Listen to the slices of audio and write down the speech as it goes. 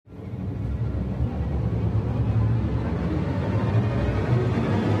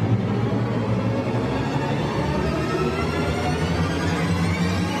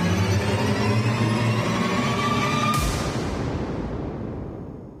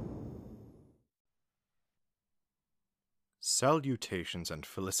Salutations and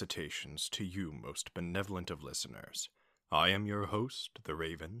felicitations to you, most benevolent of listeners. I am your host, The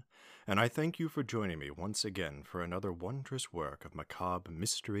Raven, and I thank you for joining me once again for another wondrous work of macabre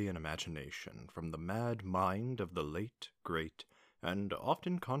mystery and imagination from the mad mind of the late, great, and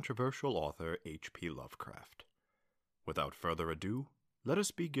often controversial author H.P. Lovecraft. Without further ado, let us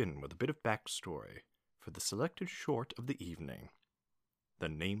begin with a bit of backstory for the selected short of the evening, The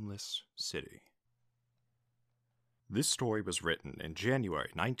Nameless City. This story was written in January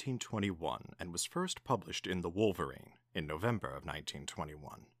 1921 and was first published in The Wolverine in November of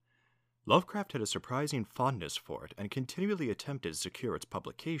 1921. Lovecraft had a surprising fondness for it and continually attempted to secure its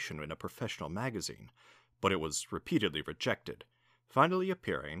publication in a professional magazine, but it was repeatedly rejected, finally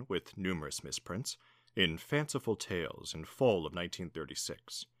appearing, with numerous misprints, in Fanciful Tales in fall of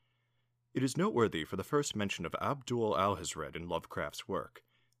 1936. It is noteworthy for the first mention of Abdul Alhazred in Lovecraft's work,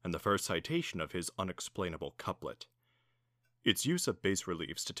 and the first citation of his unexplainable couplet. Its use of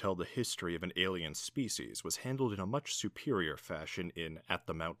bas-reliefs to tell the history of an alien species was handled in a much superior fashion in At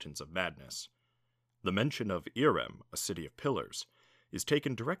the Mountains of Madness. The mention of Irem, a city of pillars, is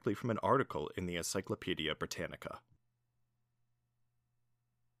taken directly from an article in the Encyclopedia Britannica.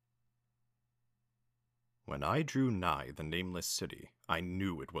 When I drew nigh the nameless city, I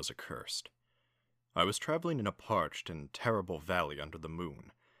knew it was accursed. I was traveling in a parched and terrible valley under the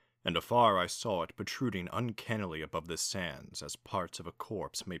moon, and afar I saw it protruding uncannily above the sands as parts of a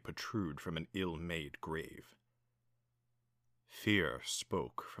corpse may protrude from an ill-made grave. Fear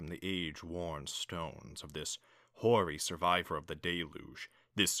spoke from the age-worn stones of this hoary survivor of the deluge,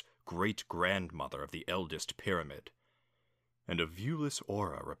 this great-grandmother of the eldest pyramid, and a viewless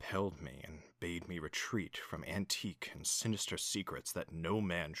aura repelled me and bade me retreat from antique and sinister secrets that no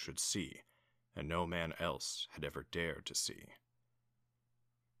man should see, and no man else had ever dared to see.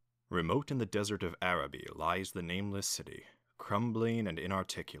 Remote in the desert of Araby lies the nameless city, crumbling and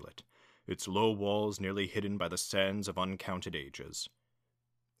inarticulate, its low walls nearly hidden by the sands of uncounted ages.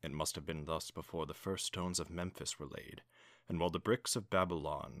 It must have been thus before the first stones of Memphis were laid, and while the bricks of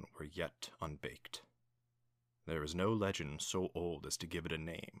Babylon were yet unbaked. There is no legend so old as to give it a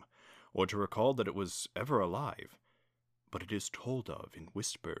name, or to recall that it was ever alive, but it is told of in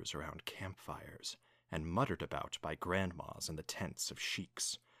whispers around campfires, and muttered about by grandmas in the tents of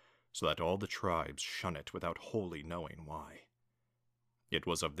sheiks, so that all the tribes shun it without wholly knowing why. It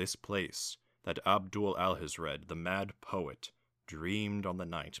was of this place that Abdul Alhazred, the mad poet, dreamed on the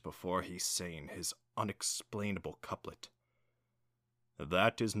night before he sang his unexplainable couplet.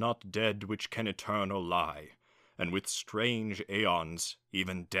 That is not dead which can eternal lie, and with strange aeons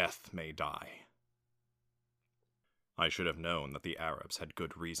even death may die. I should have known that the Arabs had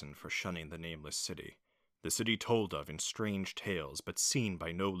good reason for shunning the nameless city, the city told of in strange tales but seen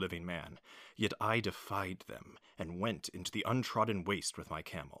by no living man, yet I defied them and went into the untrodden waste with my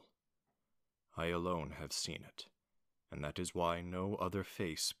camel. I alone have seen it, and that is why no other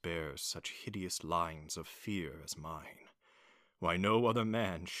face bears such hideous lines of fear as mine, why no other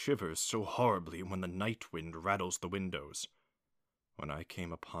man shivers so horribly when the night wind rattles the windows. When I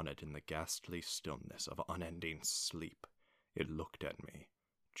came upon it in the ghastly stillness of unending sleep, it looked at me,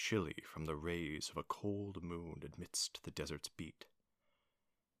 chilly from the rays of a cold moon amidst the desert's beat.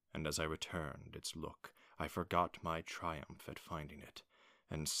 And as I returned its look, I forgot my triumph at finding it,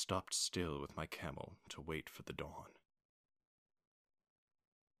 and stopped still with my camel to wait for the dawn.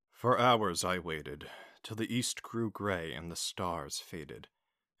 For hours I waited, till the east grew gray and the stars faded,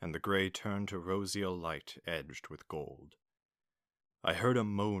 and the gray turned to roseal light edged with gold. I heard a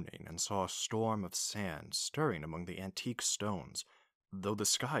moaning and saw a storm of sand stirring among the antique stones, though the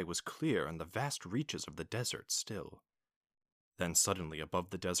sky was clear and the vast reaches of the desert still. Then suddenly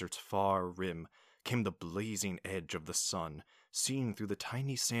above the desert's far rim came the blazing edge of the sun, seen through the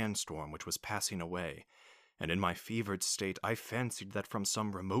tiny sandstorm which was passing away, and in my fevered state I fancied that from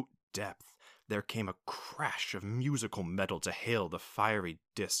some remote depth there came a crash of musical metal to hail the fiery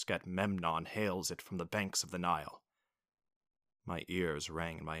disk as Memnon hails it from the banks of the Nile. My ears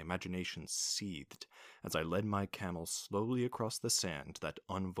rang and my imagination seethed as I led my camel slowly across the sand to that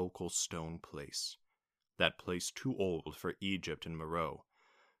unvocal stone place, that place too old for Egypt and Meroe,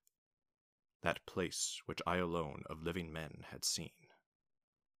 that place which I alone of living men had seen.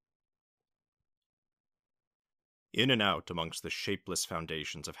 In and out amongst the shapeless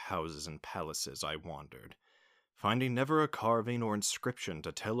foundations of houses and palaces I wandered, finding never a carving or inscription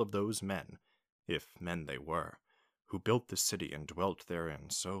to tell of those men, if men they were, who built the city and dwelt therein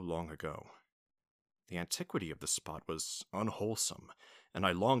so long ago. The antiquity of the spot was unwholesome, and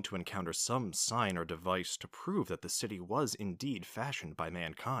I longed to encounter some sign or device to prove that the city was indeed fashioned by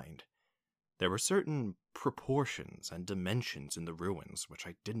mankind. There were certain proportions and dimensions in the ruins which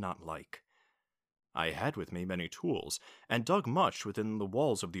I did not like. I had with me many tools, and dug much within the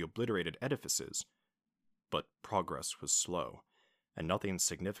walls of the obliterated edifices, but progress was slow, and nothing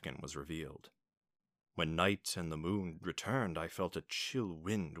significant was revealed. When night and the moon returned, I felt a chill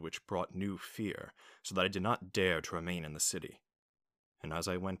wind which brought new fear, so that I did not dare to remain in the city. And as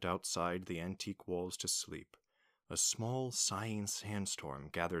I went outside the antique walls to sleep, a small, sighing sandstorm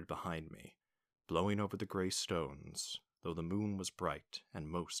gathered behind me, blowing over the gray stones, though the moon was bright and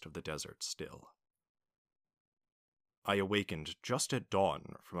most of the desert still. I awakened just at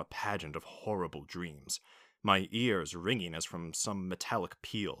dawn from a pageant of horrible dreams, my ears ringing as from some metallic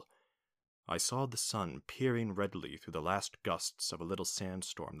peal. I saw the sun peering redly through the last gusts of a little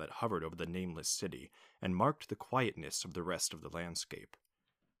sandstorm that hovered over the nameless city and marked the quietness of the rest of the landscape.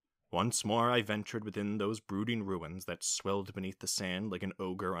 Once more I ventured within those brooding ruins that swelled beneath the sand like an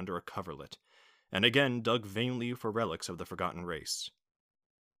ogre under a coverlet, and again dug vainly for relics of the forgotten race.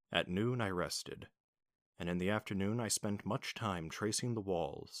 At noon I rested, and in the afternoon I spent much time tracing the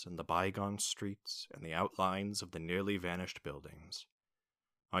walls and the bygone streets and the outlines of the nearly vanished buildings.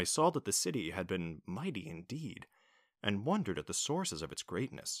 I saw that the city had been mighty indeed, and wondered at the sources of its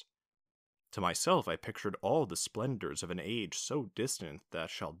greatness. To myself I pictured all the splendors of an age so distant that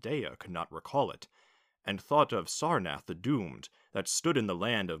Chaldea could not recall it, and thought of Sarnath the Doomed, that stood in the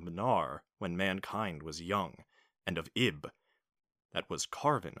land of Mnar when mankind was young, and of Ib, that was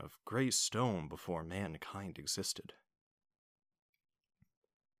carven of gray stone before mankind existed.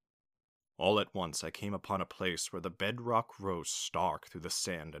 All at once I came upon a place where the bedrock rose stark through the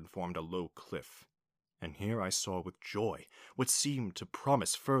sand and formed a low cliff, and here I saw with joy what seemed to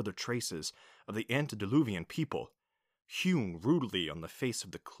promise further traces of the antediluvian people. Hewn rudely on the face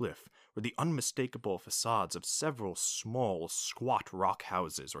of the cliff were the unmistakable facades of several small, squat rock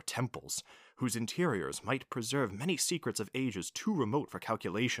houses or temples, whose interiors might preserve many secrets of ages too remote for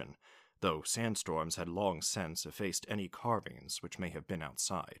calculation, though sandstorms had long since effaced any carvings which may have been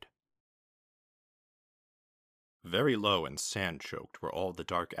outside. Very low and sand-choked were all the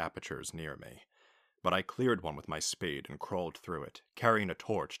dark apertures near me, but I cleared one with my spade and crawled through it, carrying a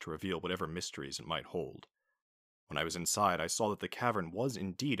torch to reveal whatever mysteries it might hold. When I was inside, I saw that the cavern was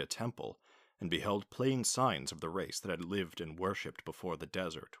indeed a temple, and beheld plain signs of the race that had lived and worshipped before the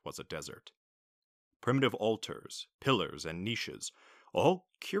desert was a desert. Primitive altars, pillars, and niches, all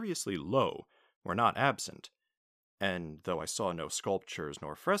curiously low, were not absent, and though I saw no sculptures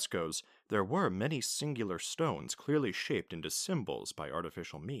nor frescoes, there were many singular stones clearly shaped into symbols by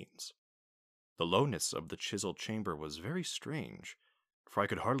artificial means. The lowness of the chiseled chamber was very strange, for I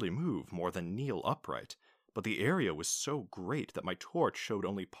could hardly move more than kneel upright, but the area was so great that my torch showed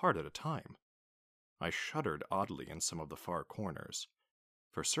only part at a time. I shuddered oddly in some of the far corners,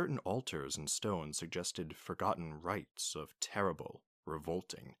 for certain altars and stones suggested forgotten rites of terrible,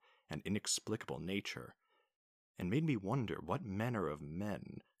 revolting, and inexplicable nature, and made me wonder what manner of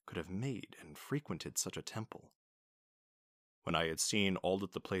men could have made and frequented such a temple. When I had seen all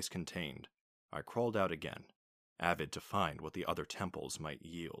that the place contained, I crawled out again, avid to find what the other temples might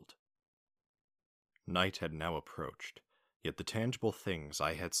yield. Night had now approached, yet the tangible things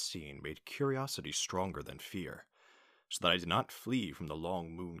I had seen made curiosity stronger than fear, so that I did not flee from the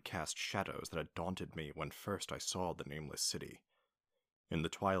long moon-cast shadows that had daunted me when first I saw the nameless city. In the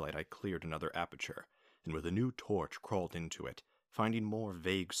twilight I cleared another aperture, and with a new torch crawled into it, finding more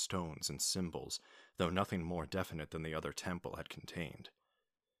vague stones and symbols, though nothing more definite than the other temple had contained.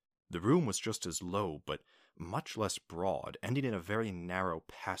 The room was just as low, but much less broad, ending in a very narrow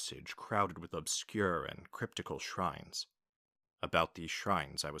passage crowded with obscure and cryptical shrines. About these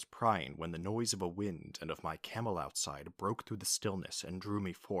shrines I was prying when the noise of a wind and of my camel outside broke through the stillness and drew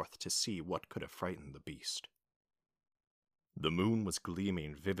me forth to see what could have frightened the beast. The moon was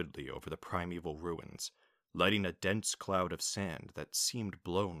gleaming vividly over the primeval ruins, lighting a dense cloud of sand that seemed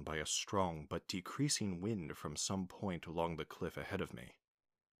blown by a strong but decreasing wind from some point along the cliff ahead of me.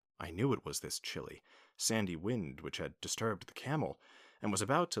 I knew it was this chilly, sandy wind which had disturbed the camel, and was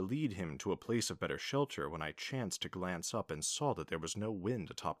about to lead him to a place of better shelter when I chanced to glance up and saw that there was no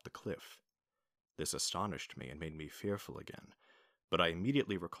wind atop the cliff. This astonished me and made me fearful again, but I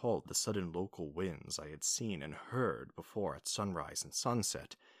immediately recalled the sudden local winds I had seen and heard before at sunrise and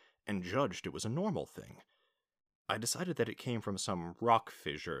sunset, and judged it was a normal thing. I decided that it came from some rock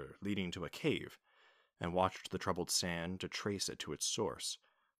fissure leading to a cave, and watched the troubled sand to trace it to its source,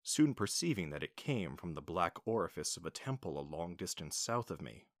 soon perceiving that it came from the black orifice of a temple a long distance south of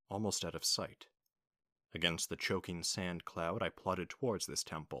me, almost out of sight. Against the choking sand cloud I plodded towards this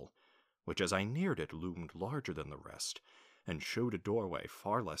temple, which as I neared it loomed larger than the rest, and showed a doorway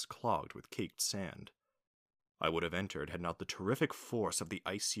far less clogged with caked sand. I would have entered had not the terrific force of the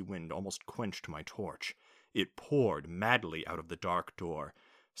icy wind almost quenched my torch. It poured madly out of the dark door,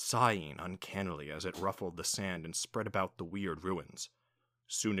 sighing uncannily as it ruffled the sand and spread about the weird ruins.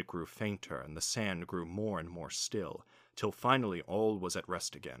 Soon it grew fainter, and the sand grew more and more still, till finally all was at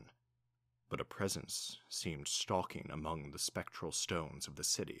rest again. But a presence seemed stalking among the spectral stones of the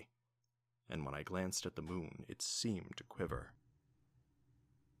city, and when I glanced at the moon, it seemed to quiver.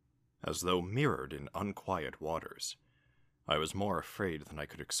 As though mirrored in unquiet waters, I was more afraid than I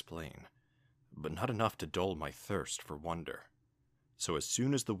could explain, but not enough to dull my thirst for wonder. So as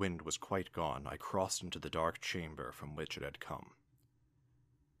soon as the wind was quite gone, I crossed into the dark chamber from which it had come.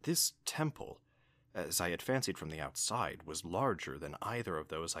 This temple, as I had fancied from the outside, was larger than either of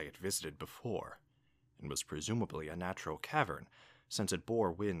those I had visited before, and was presumably a natural cavern, since it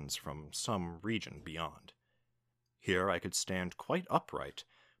bore winds from some region beyond. Here I could stand quite upright,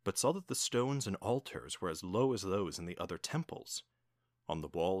 but saw that the stones and altars were as low as those in the other temples. On the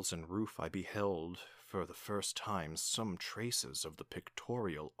walls and roof I beheld, for the first time, some traces of the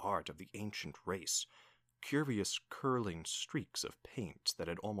pictorial art of the ancient race, curious curling streaks of paint that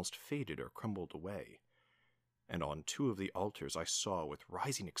had almost faded or crumbled away. And on two of the altars I saw, with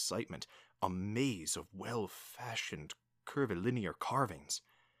rising excitement, a maze of well-fashioned, curvilinear carvings.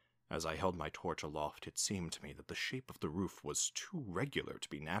 As I held my torch aloft, it seemed to me that the shape of the roof was too regular to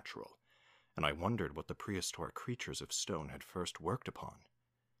be natural, and I wondered what the prehistoric creatures of stone had first worked upon.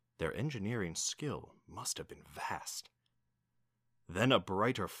 Their engineering skill must have been vast. Then a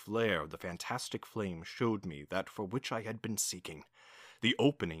brighter flare of the fantastic flame showed me that for which I had been seeking, the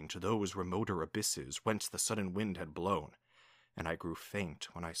opening to those remoter abysses whence the sudden wind had blown, and I grew faint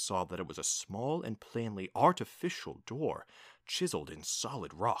when I saw that it was a small and plainly artificial door, chiseled in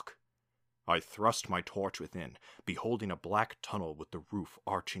solid rock. I thrust my torch within, beholding a black tunnel with the roof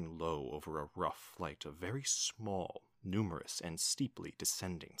arching low over a rough flight of very small, numerous, and steeply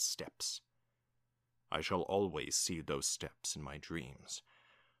descending steps. I shall always see those steps in my dreams,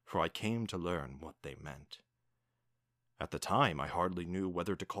 for I came to learn what they meant. At the time, I hardly knew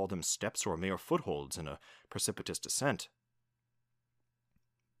whether to call them steps or mere footholds in a precipitous descent.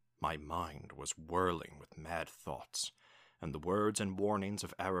 My mind was whirling with mad thoughts, and the words and warnings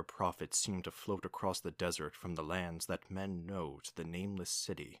of Arab prophets seemed to float across the desert from the lands that men know to the nameless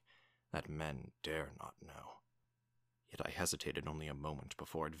city that men dare not know. Yet I hesitated only a moment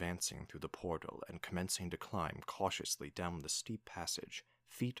before advancing through the portal and commencing to climb cautiously down the steep passage,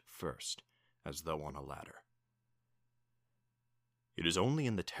 feet first, as though on a ladder. It is only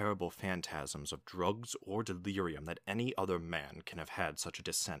in the terrible phantasms of drugs or delirium that any other man can have had such a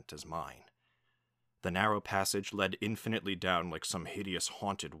descent as mine. The narrow passage led infinitely down like some hideous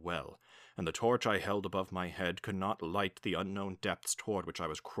haunted well, and the torch I held above my head could not light the unknown depths toward which I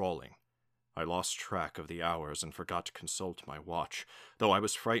was crawling. I lost track of the hours and forgot to consult my watch, though I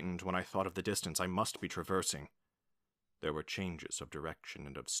was frightened when I thought of the distance I must be traversing. There were changes of direction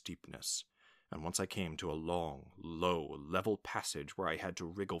and of steepness, and once I came to a long, low, level passage where I had to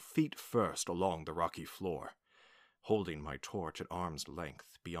wriggle feet first along the rocky floor, holding my torch at arm's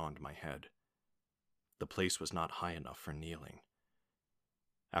length beyond my head. The place was not high enough for kneeling.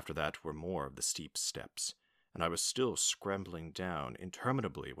 After that were more of the steep steps, and I was still scrambling down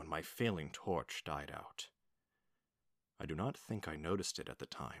interminably when my failing torch died out. I do not think I noticed it at the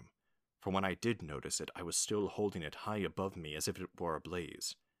time, for when I did notice it, I was still holding it high above me as if it were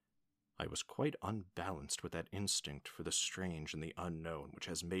ablaze. I was quite unbalanced with that instinct for the strange and the unknown which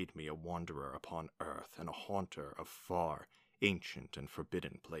has made me a wanderer upon earth and a haunter of far, ancient, and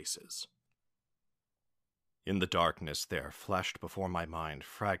forbidden places. In the darkness there flashed before my mind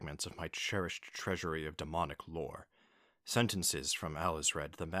fragments of my cherished treasury of demonic lore, sentences from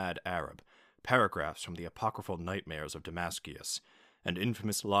Alizred the Mad Arab, paragraphs from the apocryphal nightmares of Damascius, and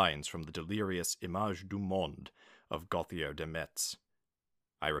infamous lines from the delirious Image du Monde of Gauthier de Metz.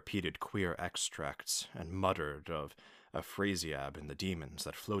 I repeated queer extracts, and muttered of Afrasiab and the demons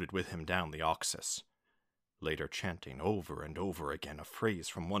that floated with him down the Oxus, later chanting over and over again a phrase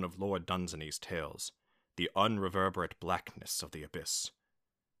from one of Lord Dunsany's tales, the unreverberate blackness of the abyss.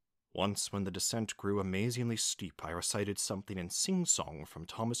 Once, when the descent grew amazingly steep, I recited something in sing-song from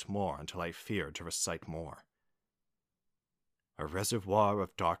Thomas More until I feared to recite more. A reservoir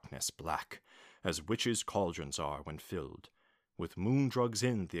of darkness black, as witches' cauldrons are when filled, with moon drugs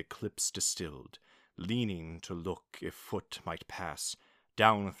in the eclipse distilled, leaning to look if foot might pass,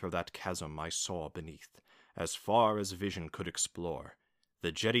 down through that chasm I saw beneath, as far as vision could explore,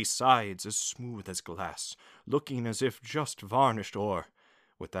 the jetty sides as smooth as glass, looking as if just varnished o'er,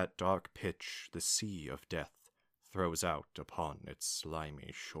 with that dark pitch, the sea of death, throws out upon its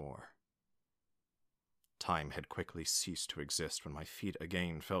slimy shore. Time had quickly ceased to exist when my feet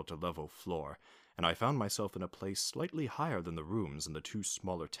again felt a level floor, and I found myself in a place slightly higher than the rooms in the two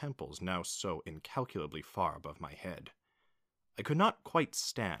smaller temples now so incalculably far above my head. I could not quite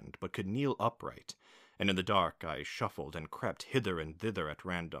stand, but could kneel upright, and in the dark I shuffled and crept hither and thither at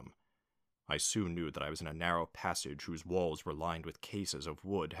random. I soon knew that I was in a narrow passage whose walls were lined with cases of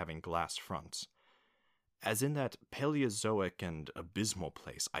wood having glass fronts. As in that Paleozoic and abysmal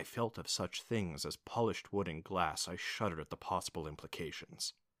place I felt of such things as polished wood and glass, I shuddered at the possible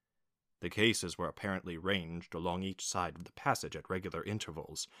implications. The cases were apparently ranged along each side of the passage at regular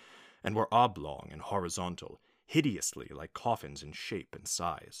intervals, and were oblong and horizontal, hideously like coffins in shape and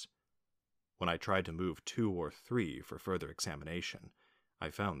size. When I tried to move 2 or 3 for further examination, I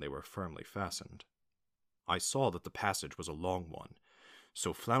found they were firmly fastened. I saw that the passage was a long one,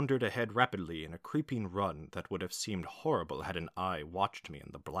 so floundered ahead rapidly in a creeping run that would have seemed horrible had an eye watched me in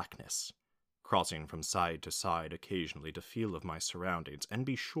the blackness, crossing from side to side occasionally to feel of my surroundings and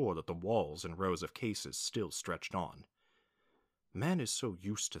be sure that the walls and rows of cases still stretched on. Man is so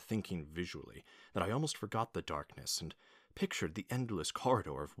used to thinking visually that I almost forgot the darkness and pictured the endless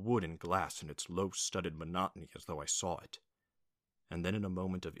corridor of wood and glass in its low-studded monotony as though I saw it. And then in a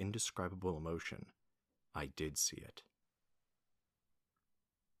moment of indescribable emotion, I did see it.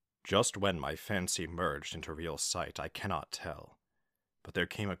 Just when my fancy merged into real sight, I cannot tell, but there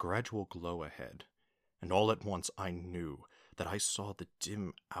came a gradual glow ahead, and all at once I knew that I saw the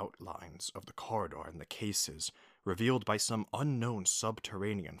dim outlines of the corridor and the cases, revealed by some unknown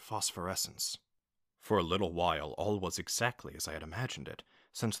subterranean phosphorescence. For a little while all was exactly as I had imagined it,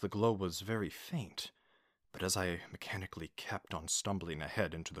 since the glow was very faint, but as I mechanically kept on stumbling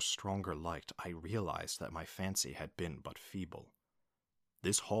ahead into the stronger light, I realized that my fancy had been but feeble.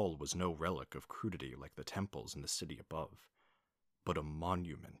 This hall was no relic of crudity like the temples in the city above, but a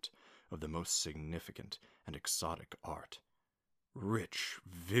monument of the most significant and exotic art. Rich,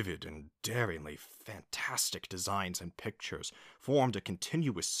 vivid, and daringly fantastic designs and pictures formed a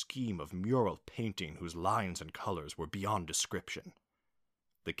continuous scheme of mural painting whose lines and colors were beyond description.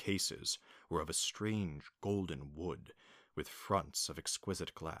 The cases were of a strange golden wood, with fronts of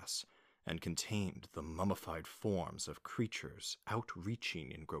exquisite glass, and contained the mummified forms of creatures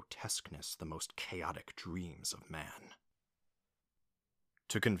outreaching in grotesqueness the most chaotic dreams of man.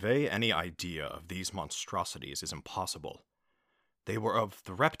 To convey any idea of these monstrosities is impossible. They were of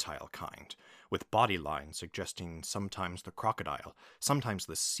the reptile kind, with body lines suggesting sometimes the crocodile, sometimes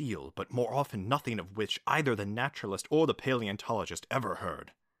the seal, but more often nothing of which either the naturalist or the paleontologist ever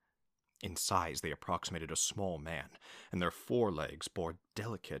heard. In size they approximated a small man, and their forelegs bore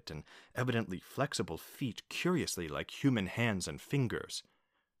delicate and evidently flexible feet curiously like human hands and fingers.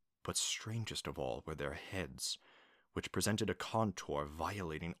 But strangest of all were their heads, which presented a contour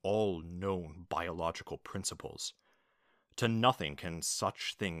violating all known biological principles. To nothing can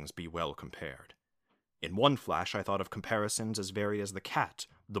such things be well compared. In one flash I thought of comparisons as varied as the cat,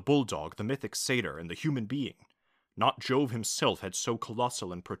 the bulldog, the mythic satyr, and the human being. Not Jove himself had so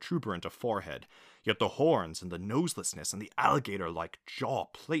colossal and protuberant a forehead, yet the horns and the noselessness and the alligator-like jaw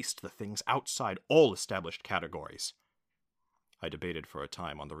placed the things outside all established categories. I debated for a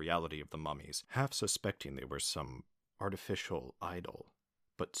time on the reality of the mummies, half suspecting they were some artificial idol,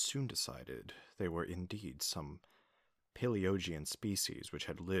 but soon decided they were indeed some Paleogean species which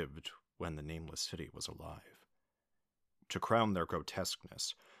had lived when the nameless city was alive. To crown their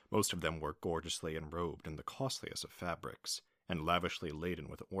grotesqueness, most of them were gorgeously enrobed in the costliest of fabrics, and lavishly laden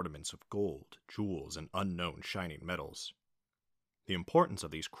with ornaments of gold, jewels, and unknown shining metals. The importance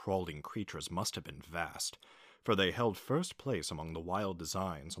of these crawling creatures must have been vast, for they held first place among the wild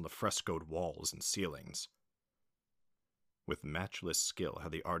designs on the frescoed walls and ceilings. With matchless skill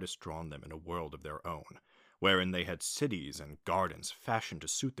had the artists drawn them in a world of their own, wherein they had cities and gardens fashioned to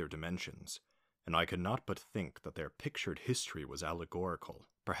suit their dimensions, and I could not but think that their pictured history was allegorical,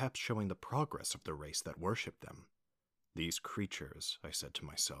 perhaps showing the progress of the race that worshipped them. These creatures, I said to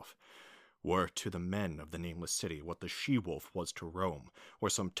myself, were to the men of the nameless city what the she-wolf was to Rome,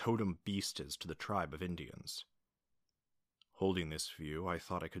 or some totem beast is to the tribe of Indians. Holding this view, I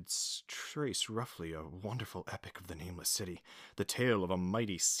thought I could trace roughly a wonderful epic of the nameless city, the tale of a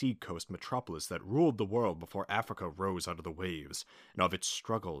mighty sea-coast metropolis that ruled the world before Africa rose out of the waves, and of its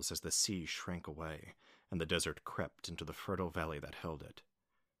struggles as the sea shrank away, and the desert crept into the fertile valley that held it.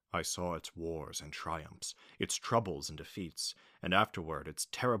 I saw its wars and triumphs, its troubles and defeats, and afterward its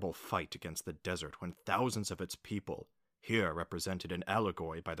terrible fight against the desert when thousands of its people, here represented in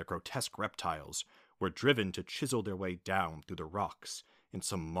allegory by the grotesque reptiles, were driven to chisel their way down through the rocks in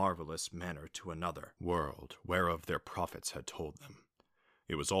some marvelous manner to another world whereof their prophets had told them.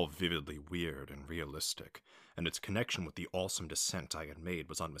 It was all vividly weird and realistic, and its connection with the awesome descent I had made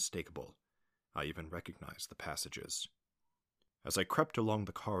was unmistakable. I even recognized the passages. As I crept along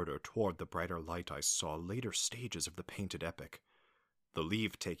the corridor toward the brighter light, I saw later stages of the painted epic. The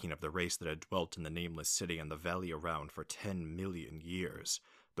leave-taking of the race that had dwelt in the nameless city and the valley around for 10 million years,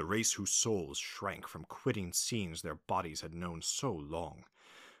 the race whose souls shrank from quitting scenes their bodies had known so long,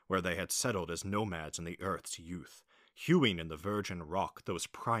 where they had settled as nomads in the earth's youth, hewing in the virgin rock those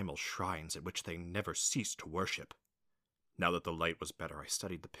primal shrines at which they never ceased to worship. Now that the light was better, I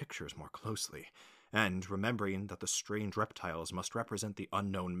studied the pictures more closely, and, remembering that the strange reptiles must represent the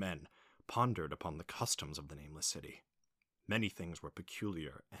unknown men, pondered upon the customs of the nameless city. Many things were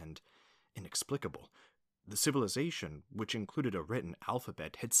peculiar and inexplicable. The civilization, which included a written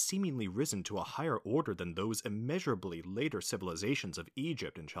alphabet, had seemingly risen to a higher order than those immeasurably later civilizations of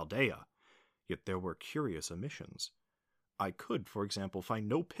Egypt and Chaldea. Yet there were curious omissions. I could, for example, find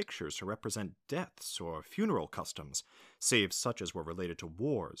no pictures to represent deaths or funeral customs, save such as were related to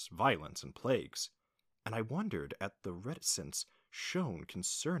wars, violence, and plagues. And I wondered at the reticence shown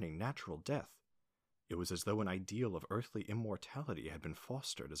concerning natural death. It was as though an ideal of earthly immortality had been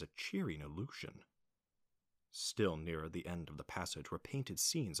fostered as a cheering illusion. Still nearer the end of the passage were painted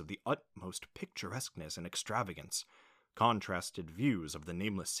scenes of the utmost picturesqueness and extravagance, contrasted views of the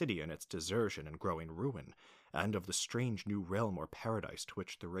nameless city and its desertion and growing ruin, and of the strange new realm or paradise to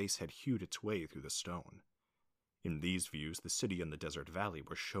which the race had hewed its way through the stone. In these views, the city and the desert valley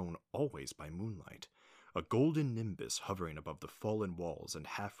were shown always by moonlight, a golden nimbus hovering above the fallen walls and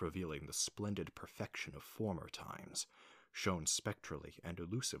half revealing the splendid perfection of former times, shown spectrally and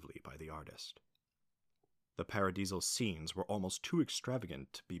elusively by the artist. The paradisal scenes were almost too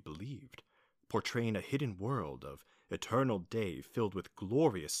extravagant to be believed, portraying a hidden world of eternal day filled with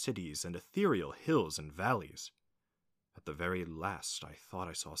glorious cities and ethereal hills and valleys. At the very last, I thought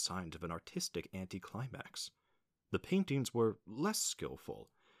I saw signs of an artistic anticlimax. The paintings were less skillful,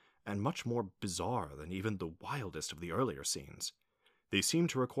 and much more bizarre than even the wildest of the earlier scenes. They seemed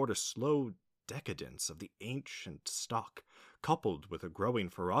to record a slow decadence of the ancient stock, coupled with a growing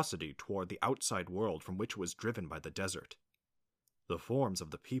ferocity toward the outside world from which it was driven by the desert. The forms of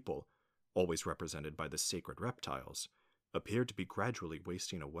the people, always represented by the sacred reptiles, appeared to be gradually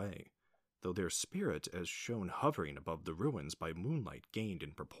wasting away, though their spirit, as shown hovering above the ruins by moonlight, gained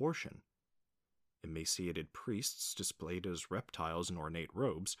in proportion. Emaciated priests, displayed as reptiles in ornate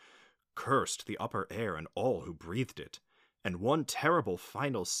robes, cursed the upper air and all who breathed it, and one terrible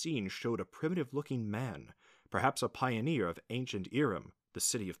final scene showed a primitive-looking man, perhaps a pioneer of ancient Iram, the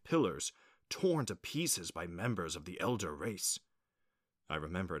city of pillars, torn to pieces by members of the elder race. I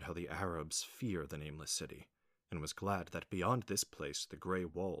remembered how the Arabs fear the nameless city, and was glad that beyond this place the gray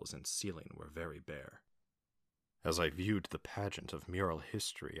walls and ceiling were very bare. As I viewed the pageant of mural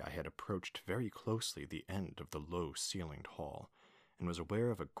history, I had approached very closely the end of the low-ceilinged hall, and was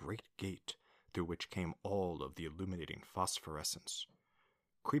aware of a great gate through which came all of the illuminating phosphorescence.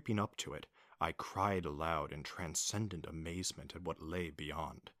 Creeping up to it, I cried aloud in transcendent amazement at what lay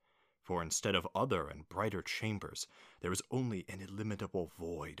beyond. For instead of other and brighter chambers, there was only an illimitable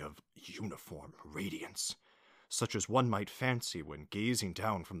void of uniform radiance, such as one might fancy when gazing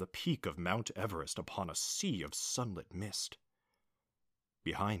down from the peak of Mount Everest upon a sea of sunlit mist.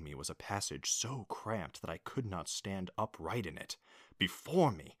 Behind me was a passage so cramped that I could not stand upright in it.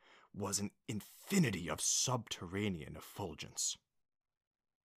 Before me was an infinity of subterranean effulgence.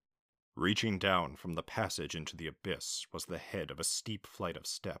 Reaching down from the passage into the abyss was the head of a steep flight of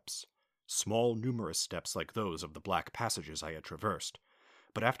steps, small, numerous steps like those of the black passages I had traversed,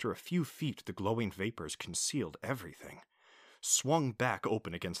 but after a few feet the glowing vapors concealed everything. Swung back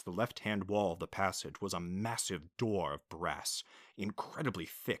open against the left-hand wall of the passage was a massive door of brass, incredibly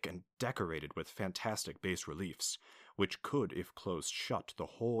thick and decorated with fantastic bas-reliefs, which could, if closed shut, the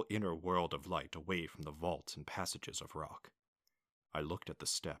whole inner world of light away from the vaults and passages of rock. I looked at the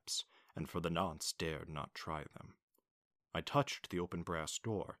steps, and for the nonce dared not try them. I touched the open brass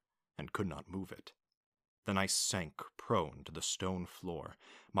door, and could not move it. Then I sank prone to the stone floor,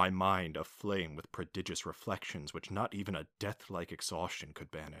 my mind aflame with prodigious reflections which not even a death-like exhaustion could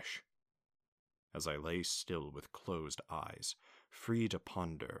banish. As I lay still with closed eyes, free to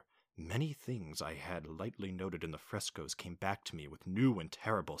ponder, many things I had lightly noted in the frescoes came back to me with new and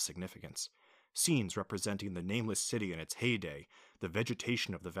terrible significance. Scenes representing the nameless city in its heyday, the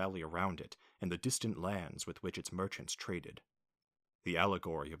vegetation of the valley around it, and the distant lands with which its merchants traded. The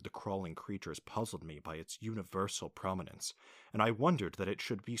allegory of the crawling creatures puzzled me by its universal prominence, and I wondered that it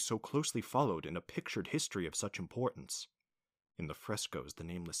should be so closely followed in a pictured history of such importance. In the frescoes, the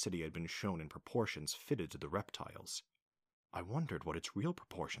nameless city had been shown in proportions fitted to the reptiles. I wondered what its real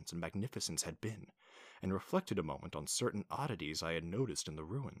proportions and magnificence had been, and reflected a moment on certain oddities I had noticed in the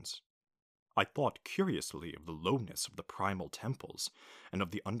ruins. I thought curiously of the lowness of the primal temples, and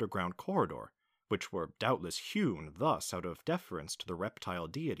of the underground corridor, which were doubtless hewn thus out of deference to the reptile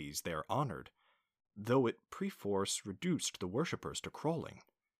deities there honored, though it perforce reduced the worshippers to crawling.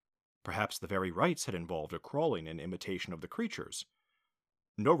 Perhaps the very rites had involved a crawling in imitation of the creatures.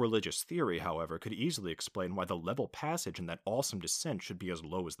 No religious theory, however, could easily explain why the level passage in that awesome descent should be as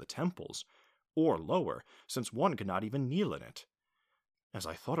low as the temples, or lower, since one could not even kneel in it. As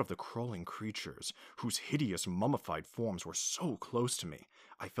I thought of the crawling creatures, whose hideous mummified forms were so close to me,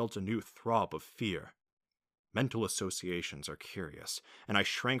 I felt a new throb of fear. Mental associations are curious, and I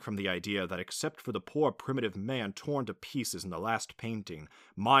shrank from the idea that except for the poor primitive man torn to pieces in the last painting,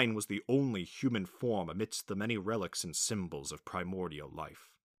 mine was the only human form amidst the many relics and symbols of primordial life.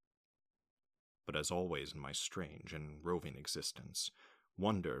 But as always in my strange and roving existence,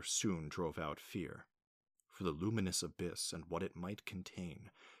 wonder soon drove out fear, for the luminous abyss and what it might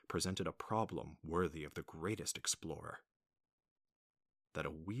contain presented a problem worthy of the greatest explorer. That a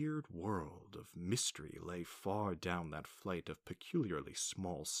weird world of mystery lay far down that flight of peculiarly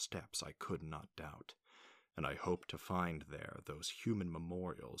small steps I could not doubt, and I hoped to find there those human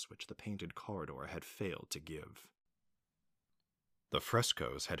memorials which the painted corridor had failed to give. The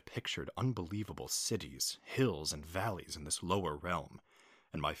frescoes had pictured unbelievable cities, hills, and valleys in this lower realm,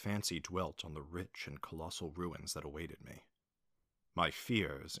 and my fancy dwelt on the rich and colossal ruins that awaited me. My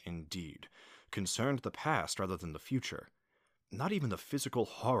fears, indeed, concerned the past rather than the future. Not even the physical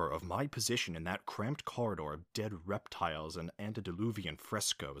horror of my position in that cramped corridor of dead reptiles and antediluvian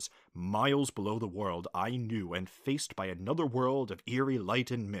frescoes, miles below the world I knew and faced by another world of eerie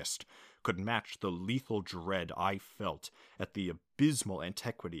light and mist, could match the lethal dread I felt at the abysmal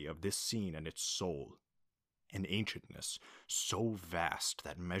antiquity of this scene and its soul. An ancientness so vast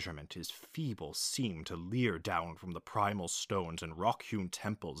that measurement is feeble seemed to leer down from the primal stones and rock-hewn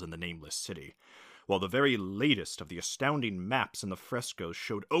temples in the nameless city, while the very latest of the astounding maps in the frescoes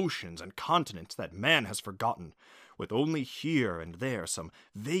showed oceans and continents that man has forgotten, with only here and there some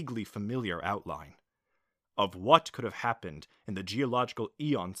vaguely familiar outline. Of what could have happened in the geological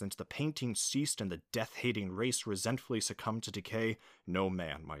eon since the painting ceased and the death-hating race resentfully succumbed to decay, no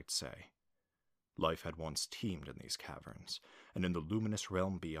man might say. Life had once teemed in these caverns, and in the luminous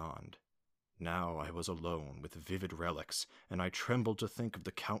realm beyond. Now I was alone with vivid relics, and I trembled to think of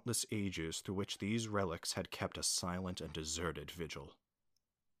the countless ages through which these relics had kept a silent and deserted vigil.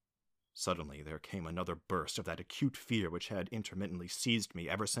 Suddenly there came another burst of that acute fear which had intermittently seized me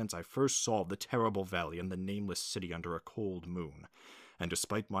ever since I first saw the terrible valley and the nameless city under a cold moon, and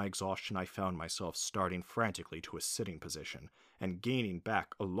despite my exhaustion I found myself starting frantically to a sitting position, and gaining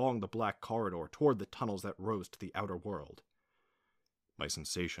back along the black corridor toward the tunnels that rose to the outer world. My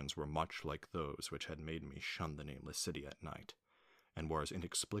sensations were much like those which had made me shun the nameless city at night, and were as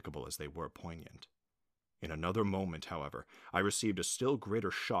inexplicable as they were poignant. In another moment, however, I received a still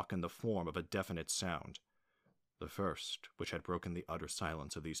greater shock in the form of a definite sound, the first which had broken the utter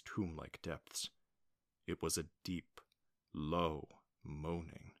silence of these tomb-like depths. It was a deep, low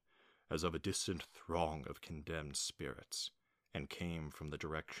moaning, as of a distant throng of condemned spirits, and came from the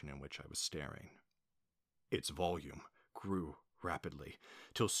direction in which I was staring. Its volume grew rapidly,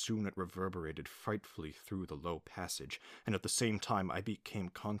 till soon it reverberated frightfully through the low passage, and at the same time I became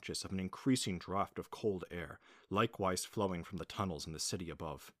conscious of an increasing draught of cold air, likewise flowing from the tunnels in the city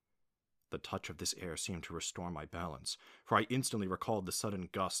above. The touch of this air seemed to restore my balance, for I instantly recalled the sudden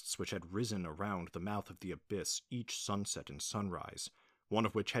gusts which had risen around the mouth of the abyss each sunset and sunrise, one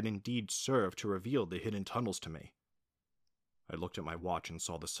of which had indeed served to reveal the hidden tunnels to me. I looked at my watch and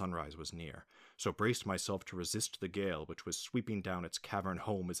saw the sunrise was near, so braced myself to resist the gale which was sweeping down its cavern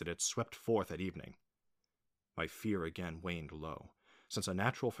home as it had swept forth at evening. My fear again waned low, since a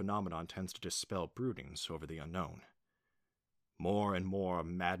natural phenomenon tends to dispel broodings over the unknown. More and more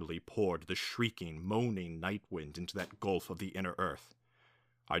madly poured the shrieking, moaning night wind into that gulf of the inner earth.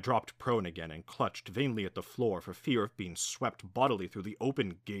 I dropped prone again and clutched vainly at the floor for fear of being swept bodily through the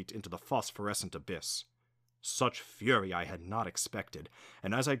open gate into the phosphorescent abyss. Such fury I had not expected,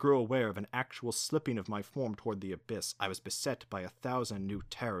 and as I grew aware of an actual slipping of my form toward the abyss, I was beset by 1,000 new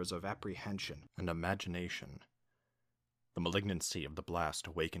terrors of apprehension and imagination. The malignancy of the blast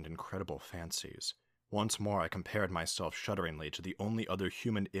awakened incredible fancies. Once more I compared myself shudderingly to the only other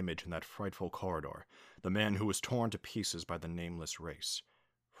human image in that frightful corridor, the man who was torn to pieces by the nameless race.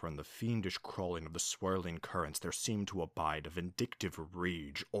 For in the fiendish crawling of the swirling currents there seemed to abide a vindictive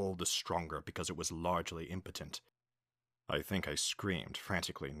rage all the stronger because it was largely impotent. I think I screamed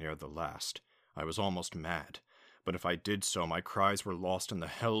frantically near the last. I was almost mad, but if I did so, my cries were lost in the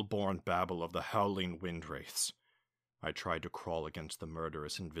hell-born babble of the howling wind wraiths. I tried to crawl against the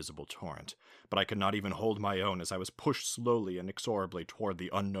murderous invisible torrent, but I could not even hold my own as I was pushed slowly and inexorably toward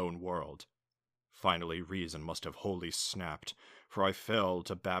the unknown world. Finally, reason must have wholly snapped, for I fell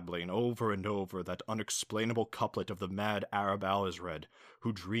to babbling over and over that unexplainable couplet of the mad Arab Alizred,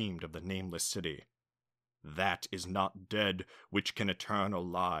 who dreamed of the nameless city. That is not dead which can eternal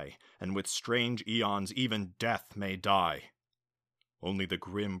lie, and with strange eons even death may die. Only the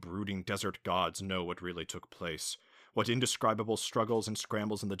grim, brooding desert gods know what really took place, what indescribable struggles and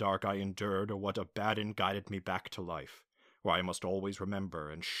scrambles in the dark I endured, or what Abaddon guided me back to life, where I must always remember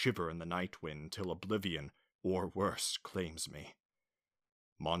and shiver in the night wind till oblivion, or worse, claims me.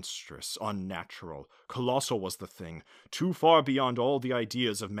 Monstrous, unnatural, colossal was the thing, too far beyond all the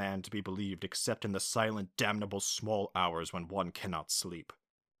ideas of man to be believed except in the silent, damnable small hours when one cannot sleep.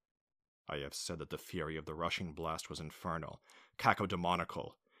 I have said that the fury of the rushing blast was infernal,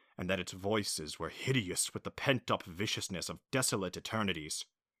 cacodemonical, and that its voices were hideous with the pent-up viciousness of desolate eternities.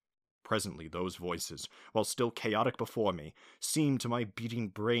 Presently those voices, while still chaotic before me, seemed to my beating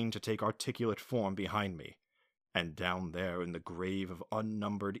brain to take articulate form behind me. And down there in the grave of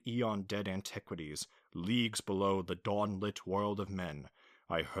unnumbered eon-dead antiquities, leagues below the dawn-lit world of men,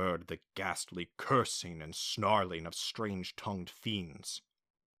 I heard the ghastly cursing and snarling of strange-tongued fiends.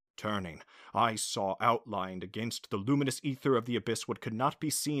 Turning, I saw outlined against the luminous ether of the abyss what could not be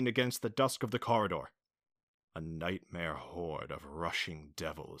seen against the dusk of the corridor. A nightmare horde of rushing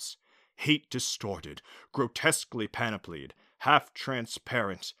devils, hate-distorted, grotesquely panoplied,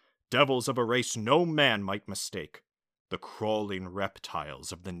 half-transparent, devils of a race no man might mistake, the crawling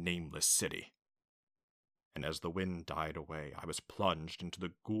reptiles of the nameless city. And as the wind died away, I was plunged into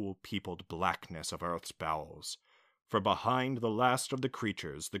the ghoul-peopled blackness of Earth's bowels, for behind the last of the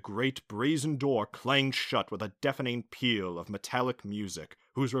creatures, the great brazen door clanged shut with a deafening peal of metallic music,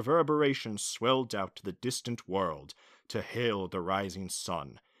 whose reverberations swelled out to the distant world to hail the rising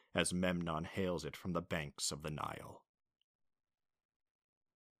sun, as Memnon hails it from the banks of the Nile.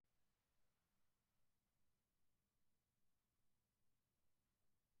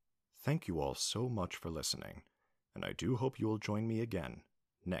 Thank you all so much for listening, and I do hope you will join me again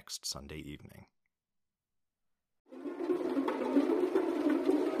next Sunday evening.